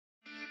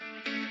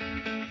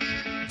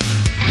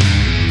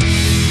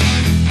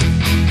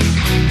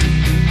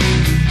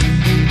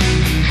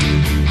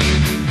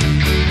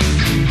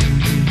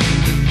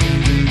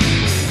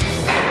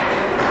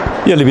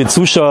Ja, liebe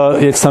Zuschauer,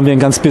 jetzt haben wir ein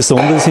ganz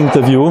besonderes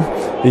Interview.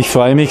 Ich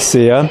freue mich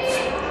sehr,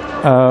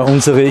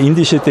 unsere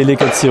indische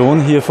Delegation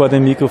hier vor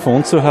dem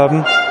Mikrofon zu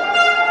haben.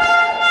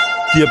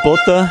 Dear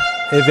Botta,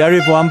 a very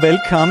warm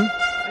welcome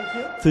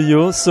to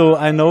you. So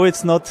I know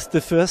it's not the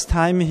first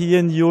time here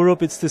in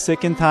Europe, it's the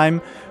second time.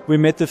 We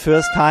met the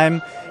first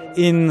time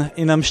in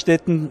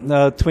Amstetten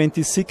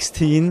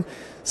 2016.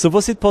 So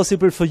was it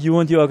possible for you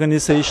and your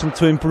organization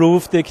to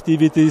improve the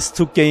activities,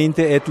 to gain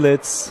the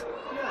athletes?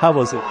 How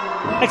was it?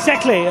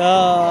 Exactly.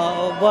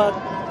 But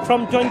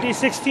from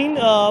 2016,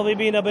 we've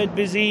been a bit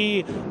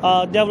busy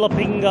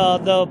developing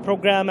the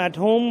program at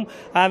home,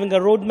 having a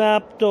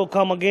roadmap to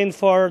come again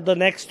for the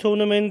next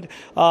tournament.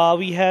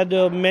 We had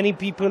many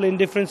people in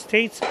different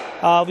states.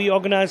 We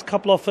organized a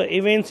couple of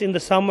events in the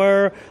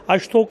summer,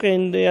 Eisstock,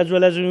 and as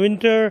well as in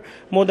winter.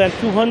 More than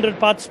 200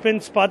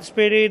 participants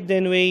participated.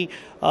 Then we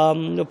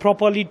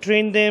properly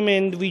train them,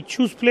 and we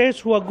choose players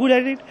who are good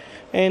at it.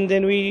 And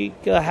then we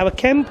have a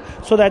camp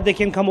so that they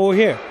can come over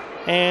here.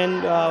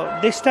 And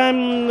this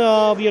time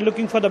we are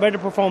looking for the better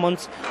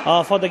performance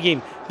for the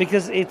game,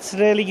 because it's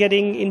really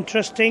getting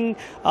interesting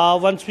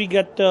once we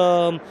get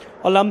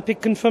Olympic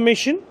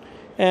confirmation.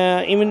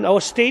 Even our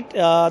state,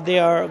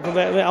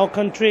 our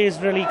country is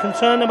really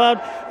concerned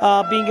about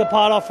being a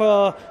part of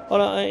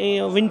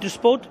a winter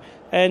sport.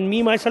 And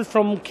me myself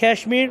from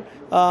Kashmir,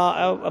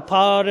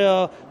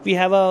 we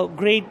have a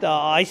great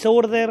ice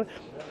over there.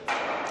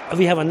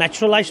 We have a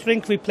natural ice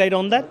rink. We played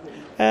on that,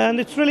 and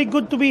it's really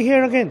good to be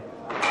here again.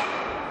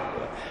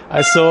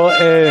 I saw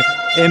an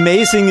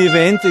amazing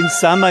event in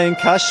summer in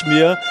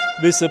Kashmir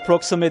with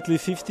approximately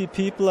 50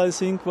 people, I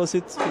think, was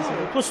it?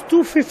 It was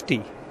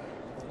 250.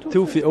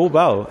 Oh,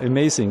 wow,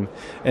 amazing.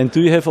 And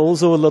do you have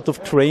also a lot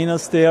of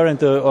trainers there and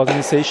the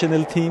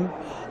organizational team?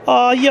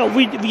 Yeah,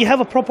 we have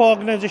a proper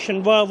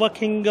organization. We're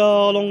working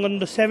along on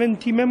the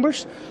 70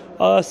 members.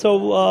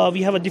 So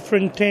we have a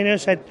different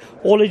trainers at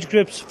all age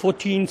groups,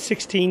 14,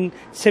 16,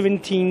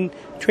 17,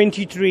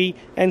 23,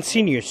 and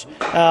seniors,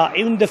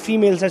 even the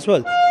females as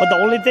well. But the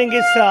only thing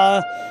is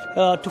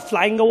to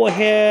flying over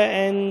here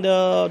and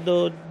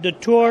the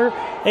tour,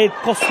 it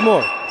costs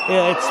more.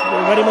 It's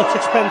very much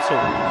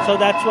expensive. So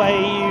that's why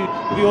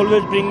we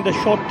always bring the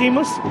short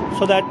teamers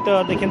so that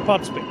they can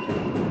participate.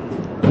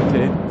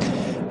 Okay.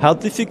 How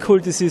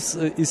difficult is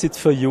it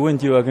for you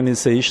and your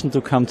organization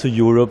to come to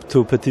Europe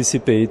to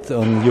participate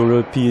on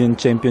European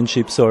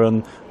championships or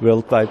on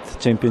worldwide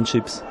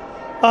championships?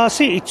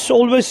 See, it's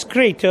always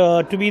great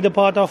to be the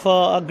part of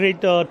a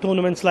great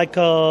tournaments like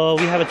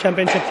we have a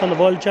championships on the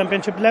world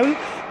championship level.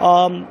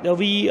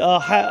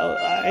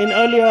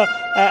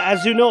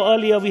 As you know,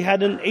 earlier we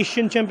had an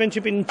Asian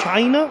championship in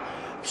China.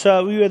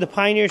 So we were the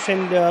pioneers,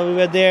 and we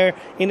were there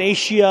in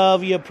Asia.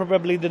 We are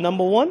probably the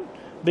number one,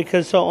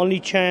 because only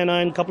China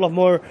and a couple of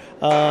more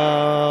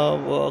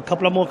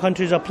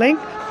countries are playing.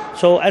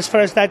 So as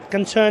far as that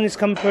concern is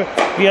compared,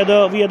 we are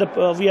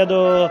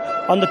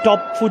on the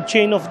top food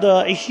chain of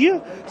the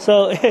Asia.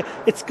 So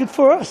it's good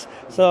for us.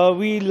 So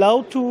we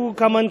love to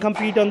come and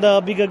compete on the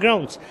bigger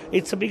grounds.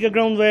 It's a bigger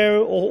ground where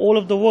all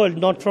of the world,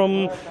 not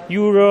from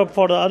Europe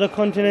or the other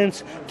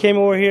continents, came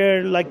over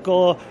here. Like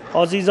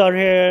Aussies are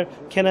here,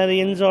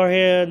 Canadians are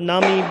here,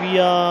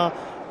 Namibia,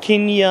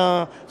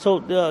 Kenya.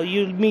 So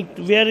you'll meet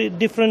very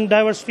different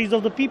diversities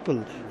of the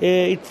people.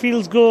 It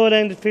feels good,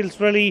 and it feels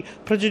really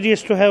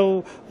prejudiced to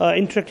have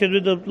interacted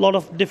with a lot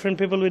of different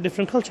people with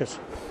different cultures.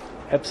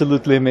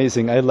 Absolutely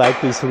amazing. I like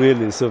this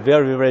really. So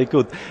very, very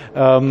good.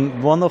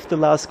 One of the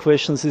last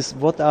questions is,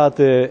 what are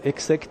the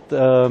exact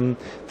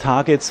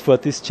targets for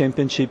this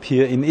championship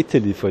here in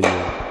Italy for you?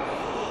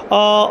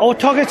 Our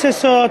target is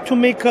to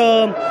make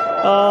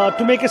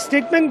a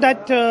statement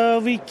that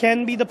we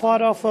can be the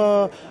part of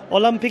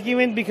Olympic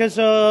event, because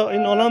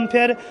in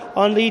Olympiad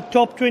only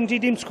top 20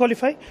 teams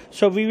qualify.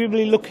 So we will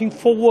be looking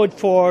forward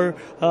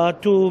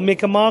to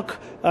make a mark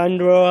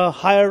and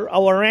higher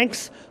our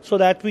ranks, so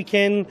that we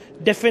can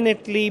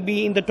definitely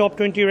be in the top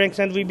 20 ranks,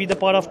 and we be the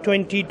part of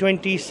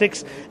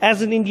 2026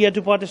 as in India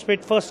to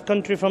participate, first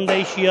country from the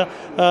Asia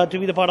to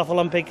be the part of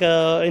Olympic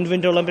in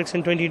Winter Olympics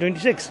in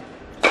 2026.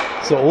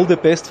 So all the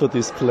best for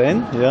this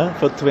plan, yeah,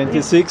 for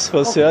 26,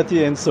 for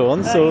 30, and so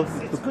on. So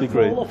it would be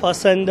great. For all of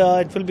us, and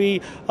it will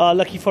be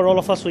lucky for all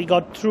of us. We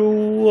got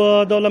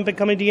through the Olympic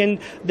Committee, and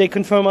they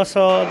confirm us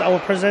our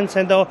presence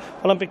in the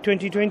Olympic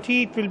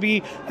 2020. It will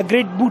be a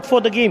great boot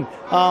for the game.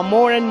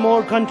 More and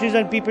more countries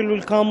and people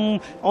will come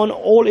on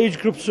all age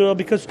groups,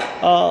 because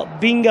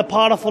being a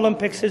part of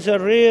Olympics is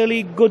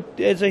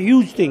it's a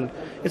huge thing.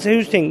 It's a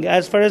huge thing.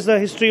 As far as the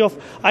history of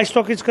ice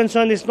stock is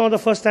concerned, it's not the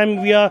first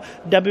time we are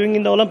debuting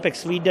in the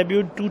Olympics. We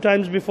debuted 2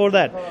 times before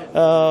that.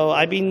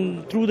 I've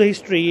been through the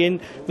history, and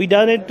we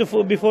done it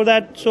before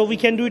that, so we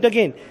can do it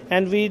again.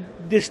 And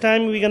this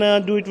time we're gonna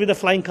do it with the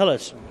flying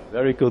colors.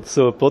 Very good.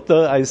 So,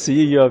 Botta, I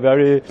see you are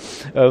very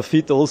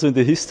fit also in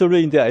the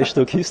history, in the ice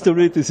stock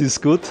history. This is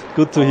good.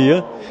 Good to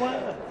hear.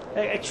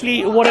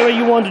 Actually, whatever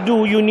you want to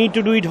do, you need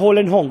to do it whole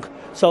and honk.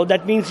 So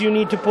that means you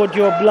need to put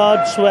your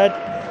blood, sweat,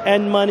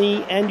 and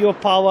money, and your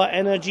power,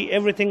 energy,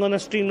 everything on a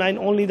streamline.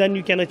 Only then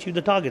you can achieve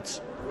the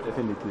targets.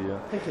 Definitely, yeah.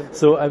 Thank you.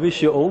 So I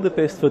wish you all the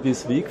best for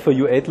this week, for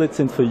you athletes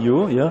and for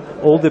you, yeah.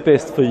 All the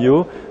best for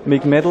you.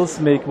 Make medals,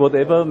 make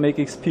whatever, make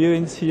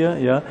experience here,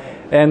 yeah.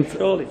 And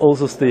Surely.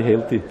 also stay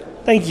healthy.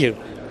 Thank you.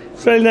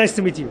 It's very nice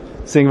to meet you.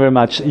 Thank you very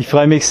much. Ich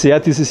freue mich sehr,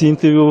 dieses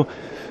Interview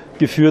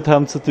geführt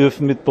haben zu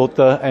dürfen mit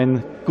Botta,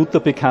 ein guter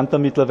Bekannter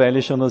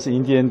mittlerweile schon aus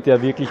Indien,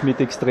 der wirklich mit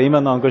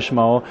extremem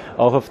Engagement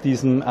auch auf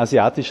diesem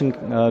asiatischen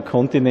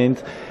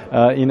Kontinent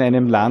in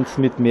einem Land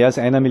mit mehr als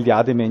 1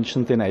 Milliarde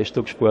Menschen den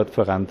Eisstocksport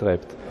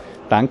vorantreibt.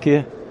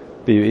 Danke,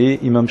 BOE,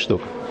 immer am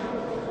Stock.